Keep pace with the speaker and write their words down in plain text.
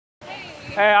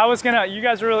Hey, you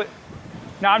guys are really,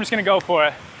 no, I'm just gonna go for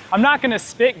it. I'm not gonna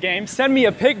spit game. Send me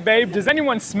a pic, babe. Does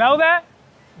anyone smell that?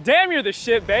 Damn, you're the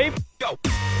shit, babe. Go.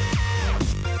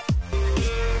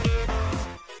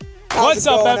 What's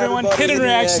up, everyone? Kid and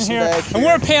Reaction here, and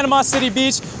we're in Panama City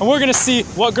Beach, and we're gonna see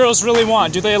what girls really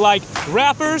want. Do they like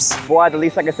rappers? Boy, the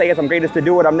least I can say is I'm greatest to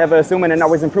do it. I'm never assuming and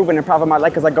always improving and proud of my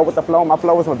life because I go with the flow. My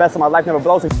flow is my best, and my life never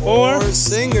blows. Or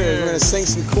singers. We're gonna sing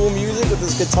some cool music with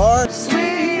this guitar.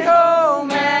 Sweet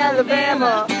home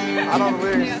Alabama. I don't know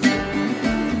lyrics.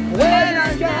 When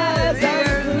our guys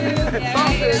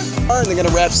and they're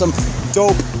gonna rap some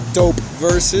dope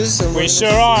verses. And we sure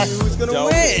are. Who's gonna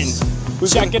win?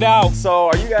 Check it out. So,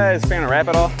 are you guys a fan of rap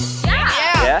at all?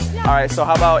 Yeah. All right, so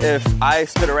how about if I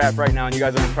spit a rap right now and you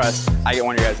guys are impressed, I get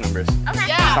one of your guys' numbers. Okay.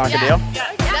 Yeah. Sound like a deal?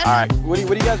 Yeah. All right. What do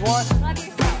you guys want?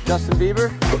 Justin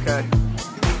Bieber? Okay.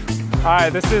 All right,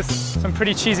 this is some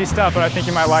pretty cheesy stuff, but I think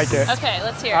you might like it. Okay,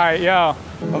 let's hear it. All right, yo.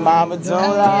 My mama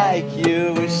don't like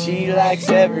you, and she likes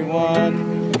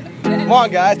everyone. Come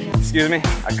on, guys. Excuse me,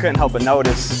 I couldn't help but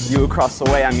notice you across the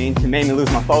way. I mean, you made me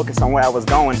lose my focus on where I was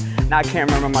going. Now I can't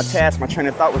remember my task. My train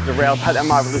of thought was derailed by that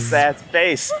marvelous ass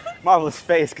face. Marvelous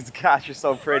face, because gosh, you're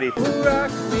so pretty.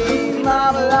 Rock me,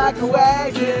 mama, like a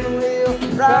wagon wheel.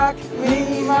 Rock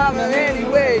me, mama, any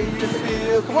way you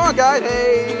feel. Come on, guys.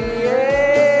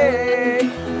 Hey,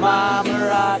 mama,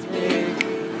 rock me.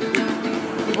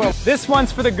 This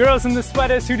one's for the girls in the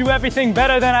sweaters who do everything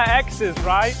better than our exes,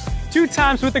 right? 2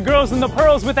 times with the girls in the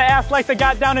pearls with the ass like they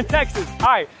got down in Texas. All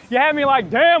right, you had me like,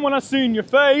 damn, when I seen your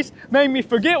face. Made me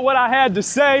forget what I had to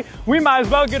say. We might as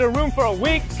well get a room for a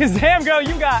week, cause damn girl,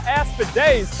 you got ass for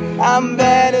days. I'm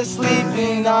better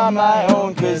sleeping on my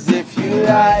own, cause if you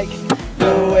like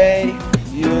the way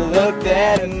you look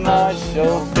that much,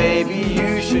 oh baby,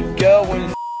 you should go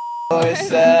and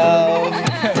yourself.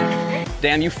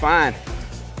 Damn, you fine.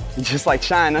 You just like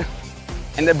China.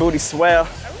 And that booty swell.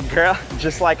 Girl,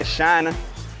 just like a shiner.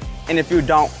 And if you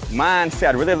don't mind, say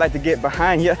I'd really like to get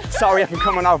behind you. Sorry if I'm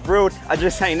coming off rude. I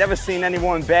just ain't never seen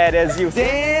anyone bad as you.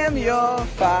 Damn, you're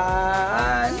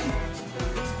fine.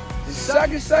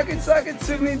 Suck it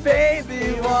to me,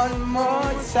 baby, one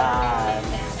more time.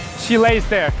 She lays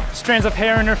there, strands of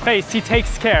hair in her face, he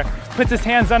takes care. Puts his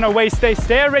hands on her waist, they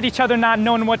stare at each other not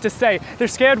knowing what to say. They're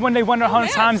scared when they wonder how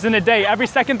many times in a day. Every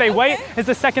second they wait is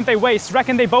a second they waste.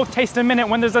 Reckon they both taste a minute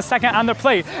when there's a second on their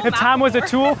plate. If time was a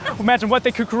tool, imagine what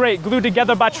they could create. Glued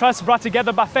together by trust, brought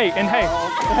together by fate. And hey.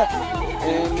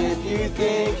 And if you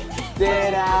think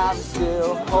that I'm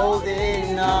still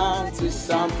holding on to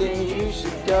something, you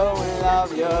should go and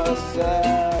love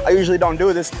yourself. I usually don't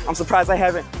do this. I'm surprised I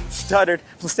haven't stuttered.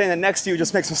 Standing next to you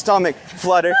just makes my stomach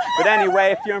flutter. But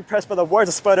anyway, if you're impressed by the words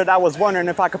I sputtered, I was wondering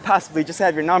if I could possibly just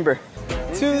have your number.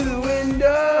 To the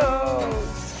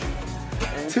windows,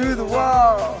 to the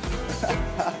wall,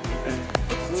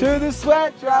 to the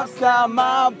sweat drops down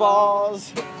my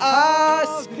balls.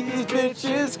 These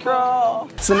bitches crawl.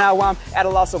 So now I'm at a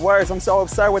loss of words. I'm so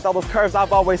absurd with all those curves.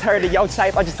 I've always heard of your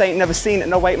type. I just ain't never seen it.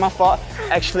 No, wait, my fault.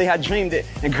 Actually, I dreamed it.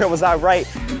 And girl, was I right?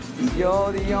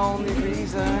 You're the only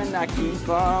reason I keep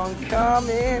on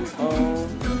coming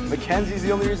home. Mackenzie's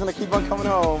the only reason I keep on coming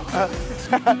home.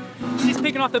 She's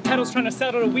picking off the petals, trying to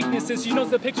settle her weaknesses. She knows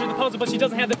the picture of the puzzle, but she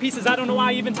doesn't have the pieces. I don't know why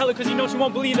I even tell her, cause you know she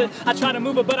won't believe it. I try to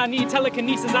move her, but I need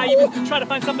telekinesis. I even try to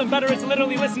find something better. It's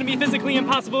literally, listen to me, physically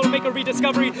impossible to make a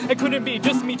rediscovery. It couldn't be,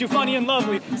 just me, too funny and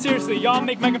lovely. Seriously, y'all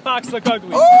make Megan Fox look ugly.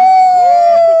 You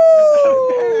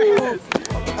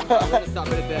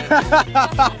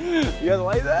guys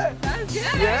like that? That was good.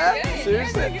 Yeah?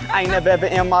 Seriously? I ain't never ever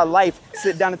in my life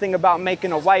sit down and think about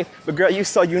making a wife. But girl, you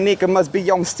so unique, it must be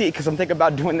your mystique, cause I'm thinking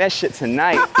about doing that shit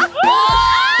tonight.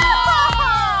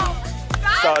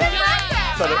 So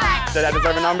that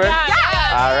deserve a number? Yeah.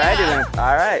 Alrighty then,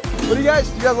 alright. What do you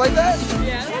guys like that?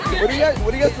 Yeah.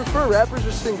 What do you guys prefer, rappers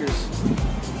or singers?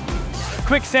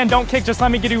 Quicksand, don't kick, just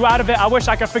let me get you out of it. I wish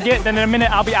I could forget, then in a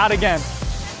minute I'll be out again.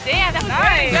 Damn, that's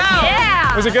nice.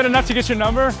 Yeah. Was it good enough to get your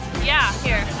number? Yeah,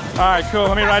 here. All right, cool.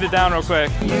 Let me write it down real quick.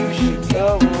 You should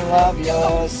go and love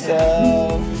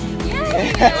yourself.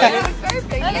 Yeah, that was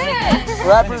perfect. Okay.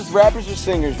 Rappers or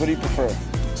singers, what do you prefer?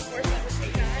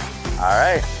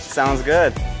 Alright, sounds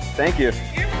good. Thank you.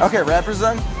 Okay, rappers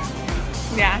then?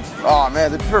 Yeah. Oh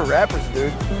man, they prefer rappers,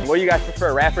 dude. What do you guys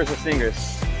prefer, rappers or singers?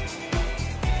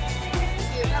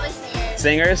 Probably singers.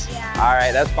 Singers? Yeah.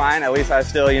 Alright, that's fine. At least I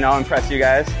still, impress you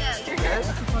guys. Yeah, you're good.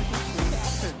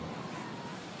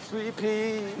 Sweet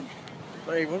pea.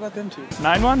 Wait, what about them two?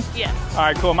 9-1? Yes. All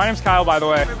right, cool. My name's Kyle, by the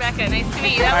way. Rebecca, nice to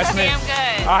meet you. That was damn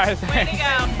good. All right, Way to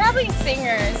go. Probably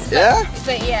singers. Yeah?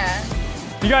 But yeah.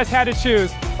 You guys had to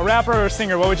choose a rapper or a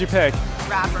singer. What would you pick?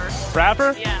 rapper.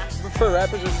 Rapper? Yeah. You prefer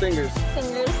rappers or singers?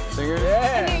 Singers. Singers?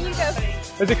 Yeah. Here you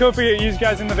go. Is it cool for you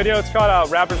guys in the video? It's called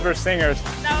Rappers vs. Singers.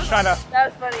 That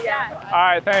was funny, yeah. All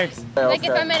right, thanks. Like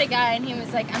if I met a guy and he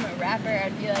was like, I'm a rapper,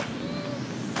 I'd be like,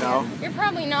 No. you're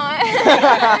probably not.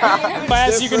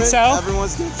 As you can tell,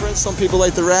 everyone's different. Some people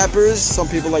like the rappers, some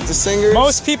people like the singers.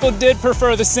 most people did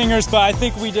prefer the singers, but I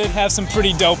think we did have some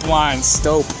pretty dope lines.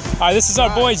 Dope. All right, this is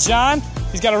our boy John.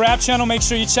 He's got a rap channel. Make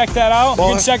sure you check that out. You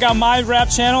can check out my rap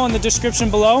channel in the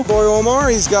description below. Boy Omar,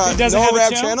 he's got doesn't no have a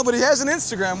rap channel? channel, but he has an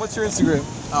Instagram. What's your Instagram?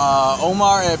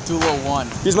 Omar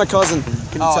Abdullah1. He's my cousin. Can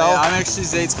you tell? Yeah, I'm actually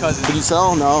Zayd's cousin. Can you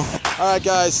tell? No. All right,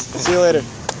 guys. See you later.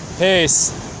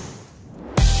 Peace.